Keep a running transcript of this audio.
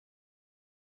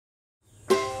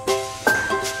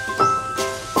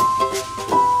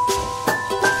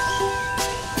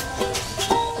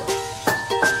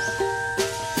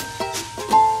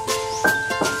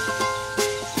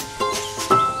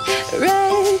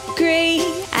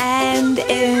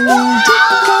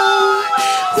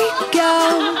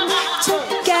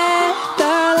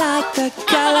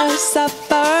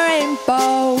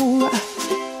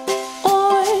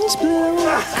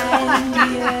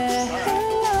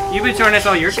You've been showing us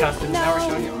all your customs, now we're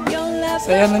showing you ours.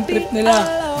 Saya ng trip nila.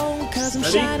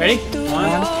 Ready? 1,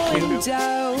 2. You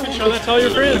can show that to all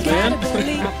your friends, man.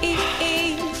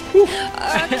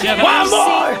 One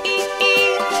more!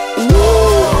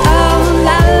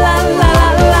 La la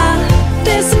la la,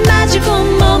 this magical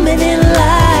moment in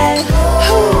life.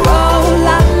 Oh,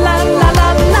 la la la la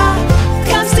la,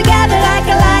 comes together like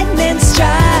a lightning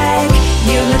strike.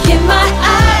 You look in my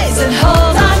eyes and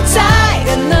hold on tight,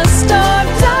 and the storm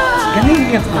dark.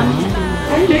 Galing ka pa.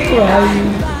 Hindi ko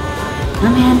alam.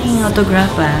 Mamaya na yung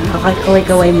autograph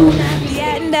Kaway-kaway muna. The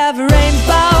end of a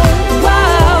rainbow.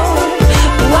 Wow,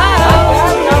 wow.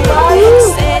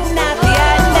 Sitting at the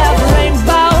end of a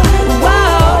rainbow.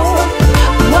 Wow,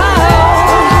 wow.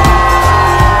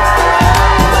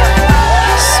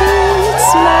 Sweet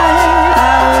smile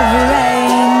over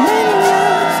rain and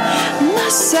love. My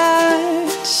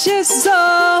search is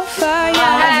over.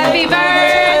 Happy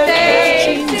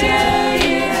birthday to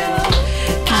you.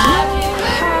 Happy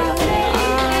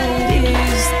birthday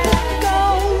is the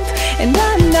gold, and I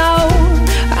know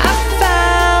I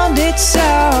found it, so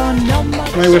no more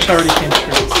My wish already came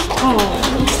true.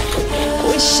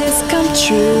 wishes come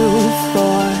true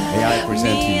for May I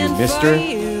present to you Mr.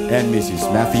 and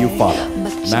Mrs. Matthew Father.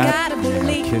 Matt,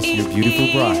 may I kiss your beautiful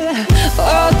bride.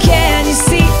 Oh, can you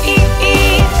see?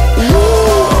 Ooh,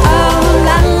 oh,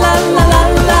 la la la la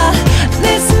la,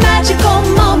 this magical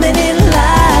moment in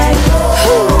life.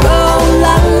 Ooh, oh,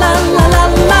 la la la la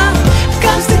la,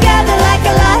 comes together like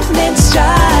a lightning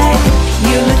strike.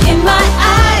 You look in my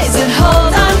eyes and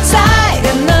hold on tight,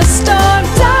 and the storm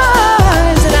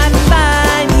dies, and I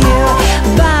find you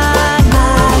by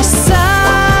my side.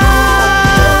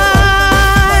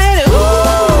 Ooh,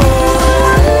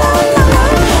 la la la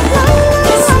la,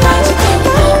 this magical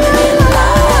moment in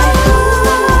life. Ooh,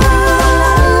 la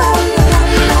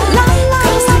la la,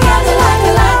 comes together like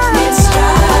a lightning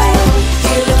strike.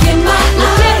 You look in my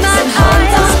eyes and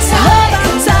hold on tight,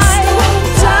 and the storm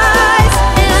dies,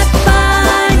 and I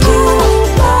find you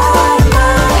by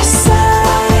my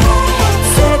side,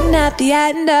 sitting at the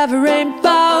end of a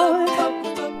rainbow.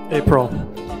 April.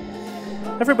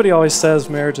 Everybody always says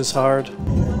marriage is hard.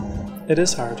 It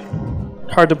is hard.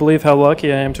 Hard to believe how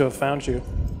lucky I am to have found you.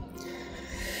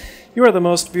 You are the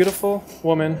most beautiful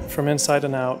woman from inside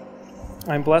and out.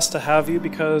 I'm blessed to have you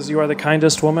because you are the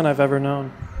kindest woman I've ever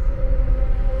known.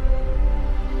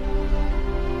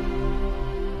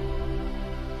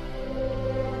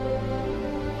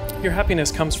 Your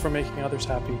happiness comes from making others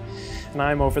happy, and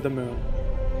I'm over the moon.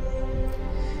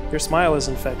 Your smile is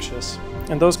infectious,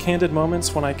 and those candid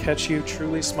moments when I catch you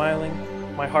truly smiling,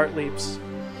 my heart leaps.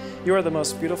 You are the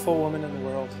most beautiful woman in the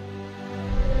world.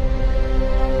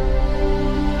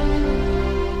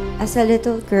 As a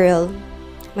little girl,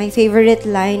 my favorite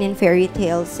line in fairy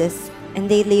tales is, "And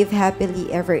they live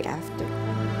happily ever after."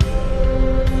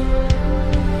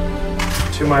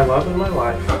 To my love and my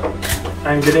life,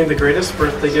 I am getting the greatest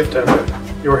birthday gift ever,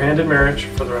 your hand in marriage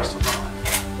for the rest of my life.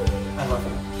 I love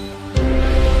you.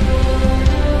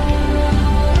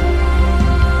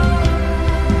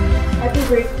 Happy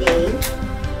birthday.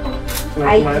 Can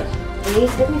I Wait,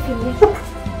 let me finish.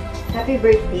 Happy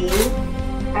birthday.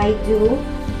 I do.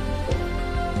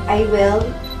 I will.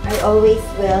 I always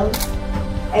will.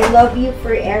 I love you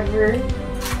forever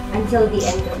until the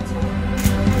end of time.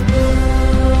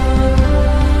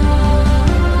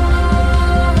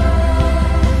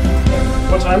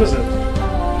 What time is it?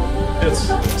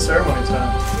 It's ceremony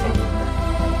time.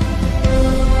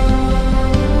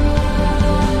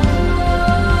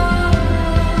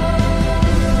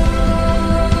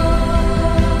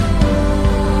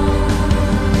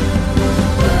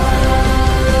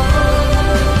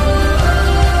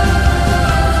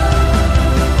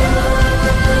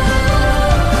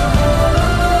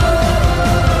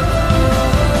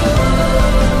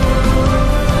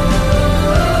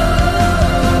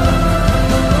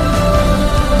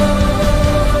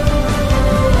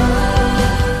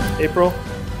 April,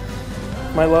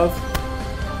 my love,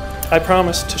 I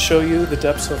promise to show you the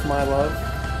depths of my love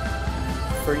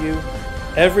for you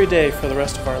every day for the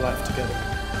rest of our life together.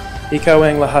 Ikaw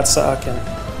ang lahat sa akin.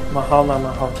 Mahal na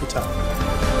mahal kita.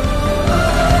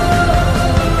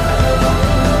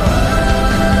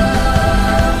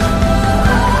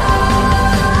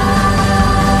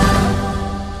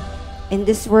 In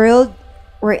this world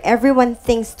where everyone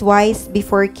thinks twice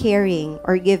before caring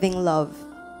or giving love,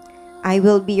 I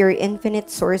will be your infinite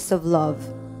source of love.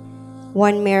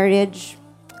 One marriage,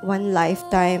 one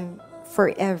lifetime,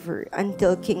 forever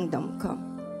until kingdom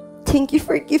come. Thank you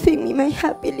for giving me my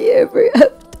happily ever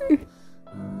after.